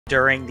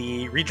during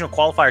the regional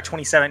qualifier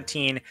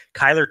 2017.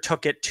 Kylar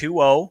took it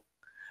 2-0.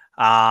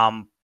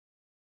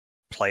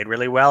 Played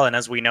really well, and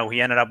as we know,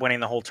 he ended up winning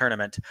the whole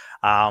tournament.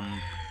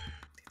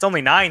 It's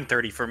only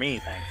 9:30 for me,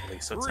 thankfully,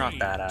 so it's not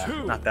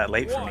that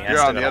late for me. You're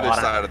on the other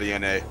side of the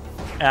NA.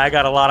 I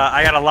got a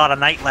lot of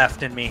night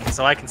left in me,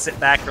 so I can sit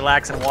back,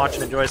 relax, and watch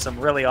and enjoy some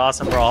really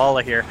awesome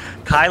Brawlhalla here.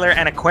 Kylar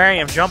and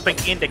Aquarium jumping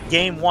into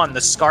game one, the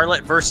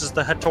Scarlet versus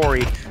the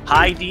Hattori.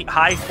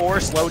 High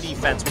force, low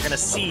defense. We're gonna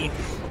see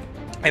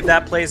if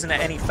that plays into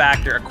any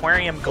factor.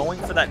 Aquarium going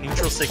for that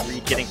neutral sig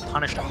read, getting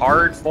punished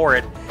hard for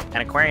it, and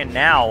Aquarium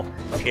now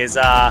is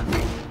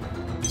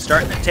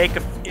starting to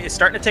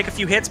take a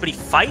few hits, but he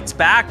fights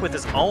back with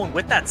his own,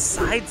 with that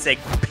side sig,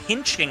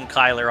 pinching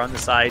Kylar on the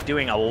side,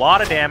 doing a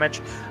lot of damage.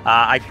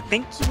 I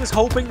think he was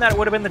hoping that it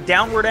would have been the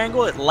downward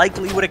angle. It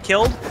likely would have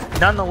killed.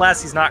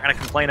 Nonetheless, he's not going to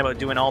complain about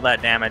doing all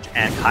that damage,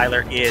 and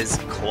Kylar is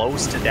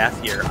close to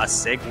death here. A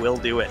sig will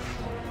do it.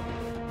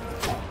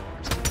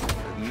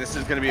 And this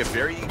is going to be a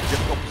very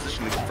difficult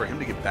position for him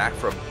to get back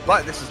from,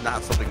 but this is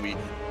not something we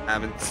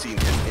haven't seen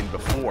him in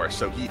before.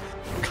 So he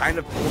kind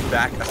of pulled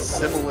back a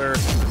similar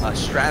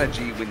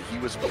strategy when he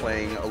was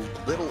playing a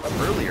little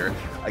earlier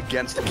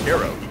against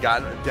Kero. He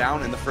got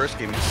down in the first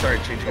game and he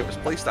started changing up his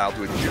playstyle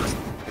to adjust,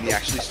 and he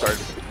actually started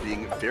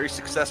being very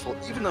successful,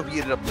 even though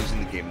he ended up losing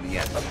the game in the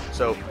end.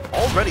 So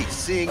already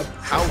seeing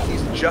how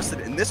he's adjusted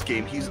in this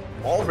game, he's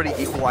already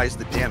equalized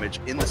the damage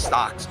in the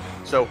stocks.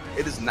 So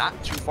it is not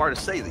too far to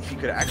say that he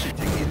could actually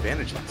take the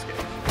advantage in this game.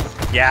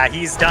 Yeah,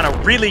 he's done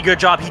a really good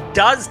job. He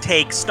does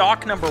take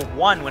stock number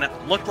one when it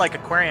looked like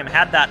Aquarium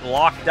had that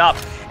locked up,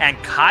 and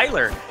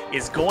Kylar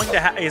is going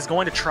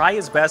to try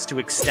his best to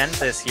extend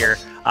this here.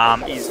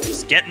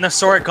 He's getting the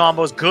sword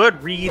combos,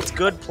 good reads,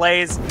 good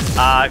plays,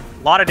 a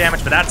lot of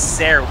damage, but that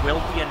Sair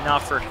will be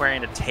enough for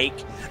Aquarium to take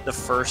the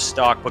first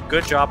stock. But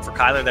good job for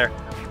Kylar there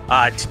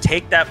to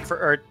take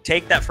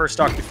that first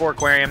stock before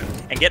Aquarium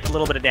and get a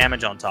little bit of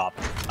damage on top.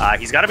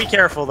 He's got to be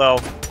careful though.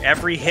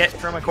 Every hit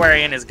from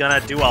Aquarian is gonna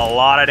do a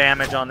lot of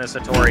damage on this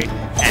Hattori,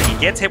 and he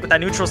gets hit with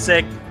that neutral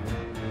sig.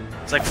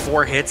 It's like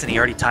 4 hits and he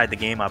already tied the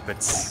game up.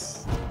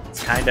 It's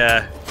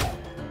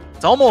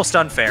almost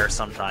unfair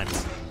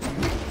sometimes.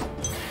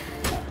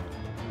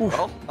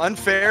 Well,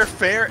 unfair,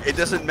 fair, it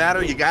doesn't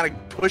matter. You gotta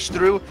push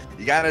through,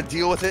 you gotta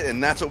deal with it,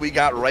 and that's what we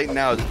got right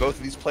now, is both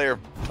of these players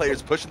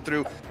pushing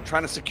through,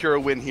 trying to secure a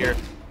win here,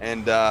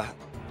 and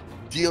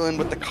dealing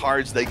with the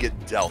cards they get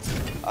dealt.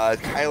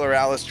 Kylar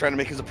Alice trying to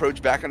make his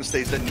approach back on the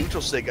stage. That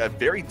neutral sig, a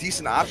very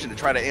decent option to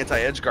try to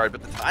anti-edge guard,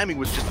 but the timing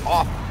was just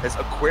off as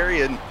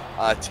Aquarian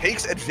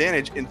takes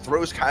advantage and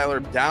throws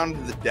Kylar down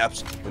to the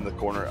depths in the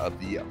corner of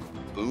the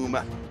boom.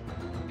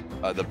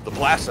 The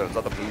blast zones,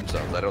 not the boom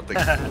zones. I don't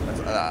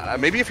think.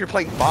 Maybe if you're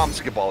playing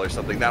basketball or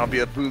something, that'll be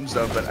a boom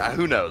zone, but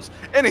who knows?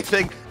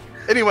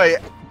 Anyway,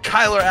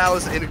 Kylar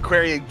Alice and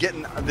Aquarian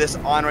getting this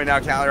on right now.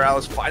 Kylar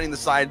Alice fighting the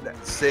side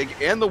sig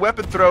and the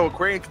weapon throw.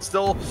 Aquarian can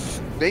still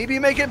maybe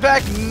make it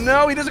back.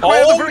 No, he doesn't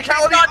quite have the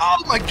verticality.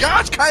 Oh my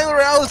gosh,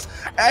 Kylar Alice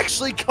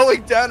actually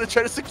going down to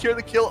try to secure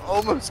the kill.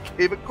 Almost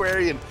gave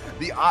Aquarian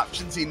the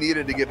options he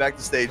needed to get back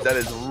to stage. That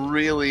is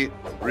really,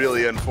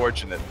 really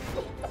unfortunate.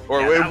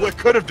 Or yeah, it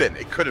could have been.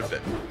 It could have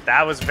been.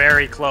 That was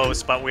very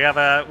close, but we have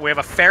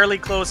a fairly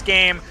close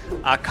game.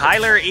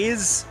 Kylar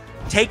is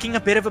taking a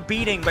bit of a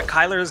beating, but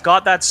Kylar has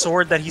got that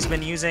sword that he's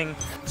been using,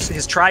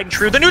 his tried and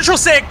true. The neutral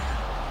sig!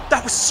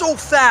 That was so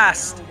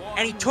fast!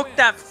 And he took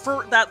that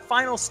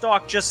final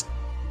stock just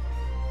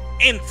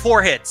in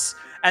 4 hits.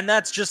 And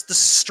that's just the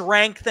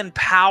strength and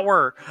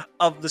power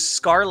of the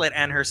Scarlet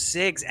and her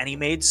SIGs. And he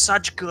made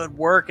such good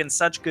work and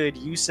such good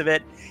use of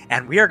it.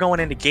 And we are going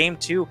into game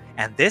 2.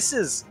 And this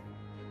is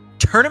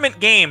tournament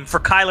game for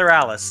Kylar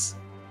Alice.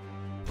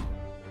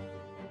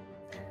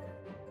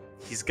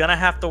 He's going to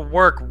have to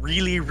work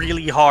really,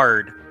 really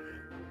hard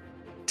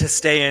to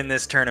stay in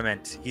this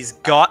tournament. He's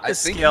got the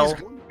skill. I think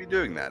he's going to be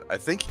doing that. I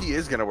think he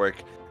is going to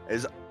work. I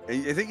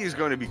think he's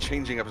going to be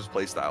changing up his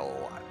playstyle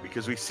a lot,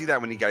 because we see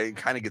that when he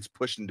kind of gets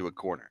pushed into a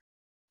corner.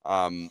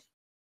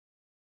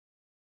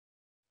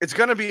 It's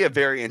going to be a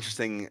very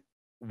interesting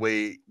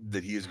way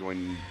that he is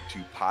going to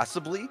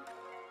possibly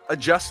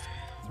adjust.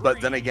 But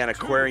then again,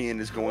 Aquarian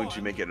is going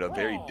to make it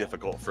very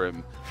difficult for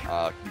him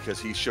because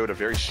he showed a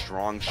very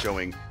strong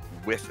showing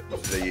with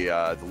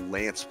the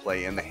lance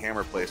play and the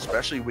hammer play,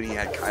 especially when he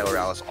had Kylar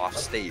Alice off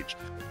stage.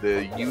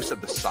 The use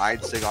of the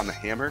side sig on the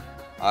hammer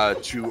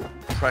to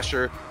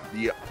pressure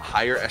the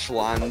higher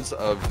echelons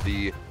of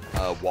the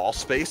wall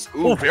space.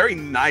 Ooh, very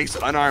nice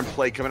unarmed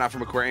play coming out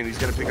from Aquarian. He's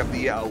going to pick up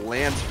the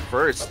lance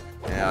first.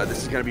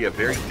 This is going to be a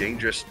very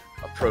dangerous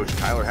approach.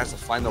 Kylar has to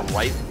find the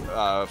right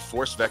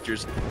force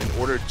vectors in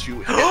order to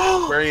hit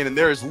Aquarian, and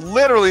there is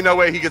literally no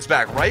way he gets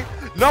back, right?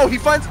 No, he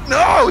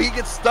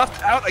gets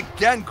stuffed out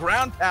again.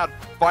 Ground pound,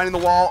 finding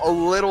the wall a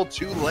little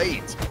too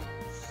late.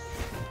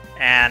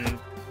 And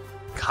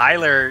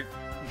Kylar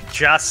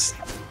just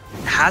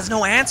has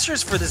no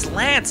answers for this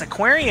lance.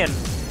 Aquarian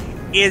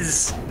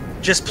is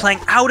just playing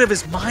out of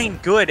his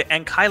mind good,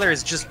 and Kylar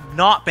has just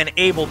not been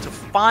able to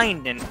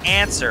find an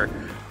answer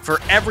for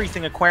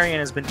everything Aquarian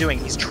has been doing.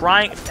 He's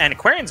trying, and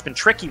Aquarian's been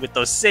tricky with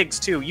those SIGs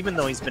too, even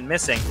though he's been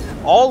missing.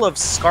 All of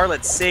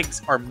Scarlet's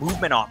SIGs are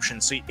movement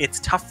options, so it's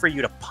tough for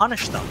you to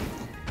punish them.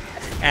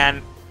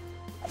 And,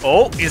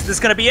 oh, is this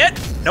going to be it?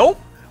 Nope.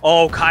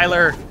 Oh,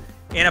 Kylar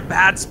in a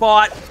bad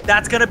spot.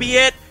 That's going to be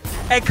it.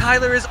 And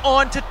Kylar is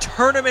on to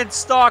tournament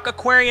stock.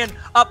 Aquarian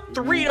up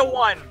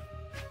 3-1.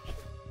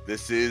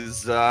 This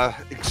is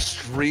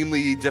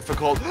extremely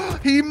difficult.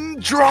 He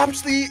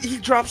drops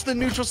the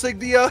neutral sig.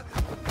 The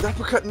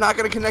uppercut not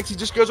going to connect. He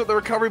just goes with the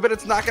recovery, but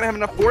it's not going to have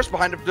enough force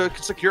behind him to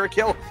secure a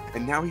kill.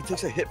 And now he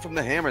takes a hit from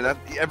the hammer. That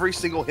every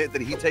single hit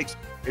that he takes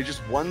is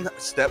just one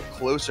step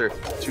closer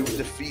to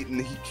defeat,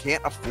 and he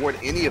can't afford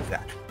any of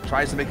that.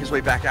 Tries to make his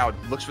way back out.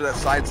 Looks for that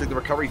side sig. The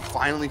recovery,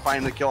 finally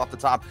finding the kill off the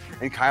top.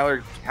 And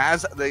Kylar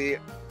has the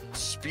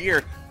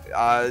spear.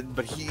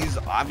 But he's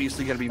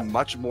obviously going to be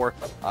much more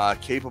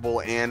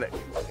capable and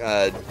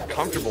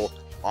comfortable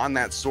on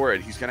that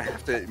sword. He's going to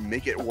have to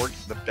make it work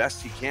the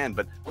best he can,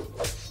 but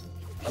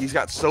he's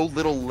got so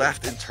little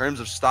left in terms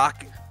of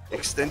stock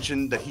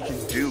extension that he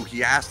can do. He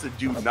has to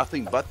do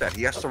nothing but that.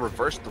 He has to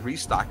reverse the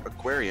restock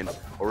Aquarian,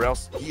 or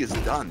else he is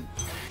done.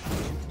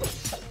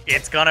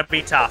 It's going to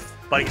be tough,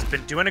 but he's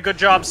been doing a good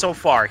job so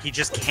far. He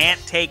just can't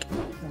take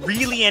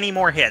really any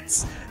more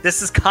hits.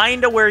 This is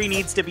kind of where he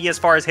needs to be as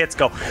far as hits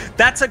go.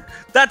 That's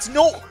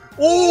no,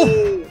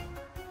 oh!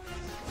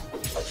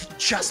 He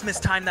just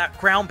mistimed that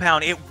ground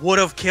pound. It would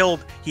have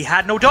killed. He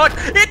had no dodge.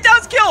 It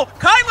does kill!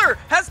 Kylar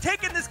has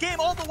taken this game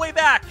all the way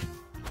back.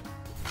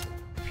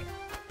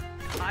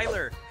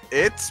 Kylar.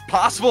 It's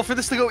possible for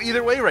this to go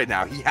either way right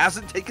now. He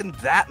hasn't taken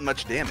that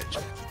much damage.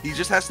 He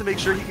just has to make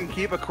sure he can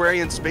keep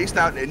Aquarian spaced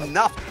out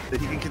enough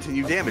that he can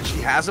continue damage.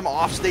 He has him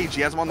off stage,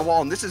 he has him on the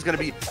wall, and this is going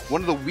to be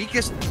one of the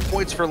weakest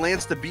points for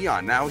Lance to be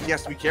on. Now he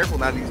has to be careful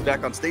now that he's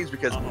back on stage,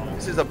 because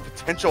this is a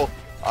potential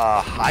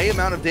high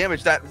amount of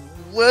damage that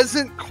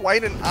wasn't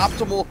quite an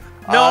optimal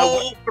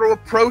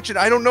approach, and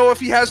I don't know if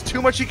he has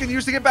too much he can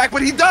use to get back,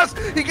 but he does!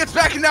 He gets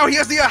back, and now he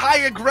has the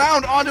higher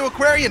ground onto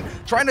Aquarian,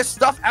 trying to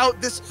stuff out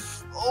this.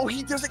 Oh,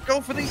 he doesn't go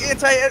for the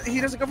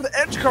he doesn't go for the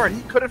edge card.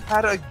 He could have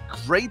had a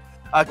great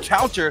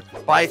counter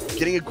by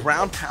getting a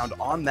ground pound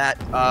on that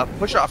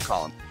push-off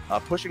column,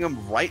 pushing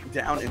him right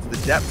down into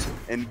the depths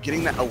and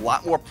getting that a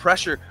lot more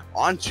pressure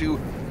onto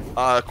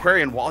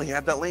Aquarian. While he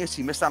had that lance,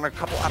 he missed out on a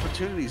couple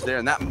opportunities there,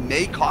 and that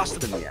may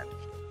cost him in the end.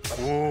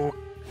 Ooh.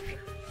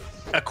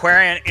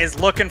 Aquarian is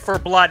looking for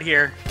blood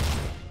here.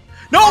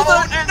 No,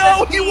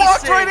 no, he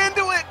walked right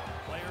into it.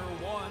 Player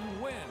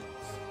 1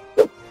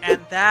 wins.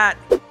 And that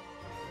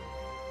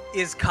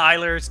is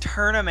Kylar's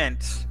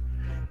tournament,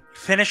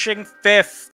 finishing 5th